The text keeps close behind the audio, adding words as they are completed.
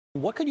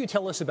What could you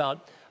tell us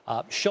about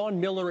Sean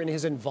Miller and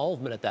his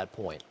involvement at that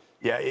point?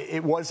 Yeah,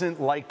 it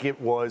wasn't like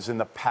it was in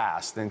the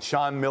past. And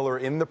Sean Miller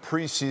in the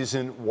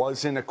preseason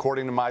wasn't,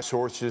 according to my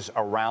sources,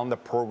 around the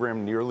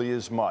program nearly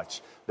as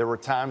much. There were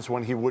times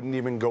when he wouldn't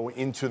even go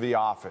into the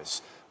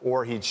office,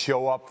 or he'd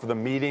show up for the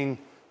meeting,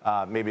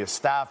 maybe a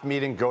staff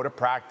meeting, go to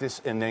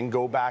practice, and then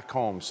go back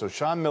home. So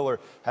Sean Miller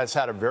has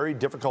had a very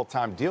difficult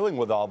time dealing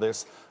with all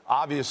this,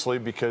 obviously,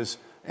 because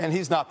and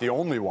he's not the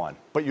only one,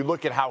 but you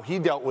look at how he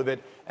dealt with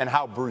it and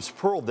how Bruce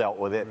Pearl dealt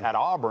with it at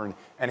Auburn,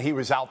 and he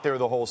was out there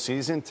the whole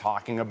season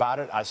talking about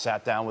it. I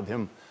sat down with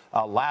him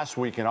last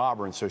week in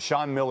Auburn. So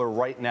Sean Miller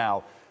right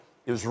now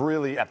is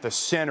really at the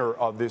center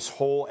of this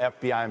whole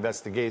FBI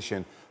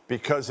investigation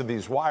because of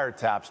these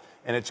wiretaps,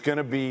 and it's going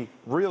to be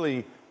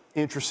really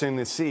interesting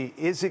to see,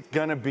 is it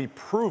going to be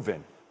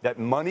proven that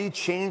money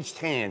changed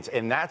hands?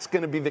 And that's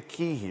going to be the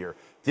key here.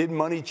 Did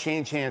money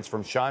change hands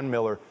from Sean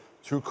Miller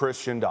to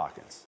Christian Dawkins?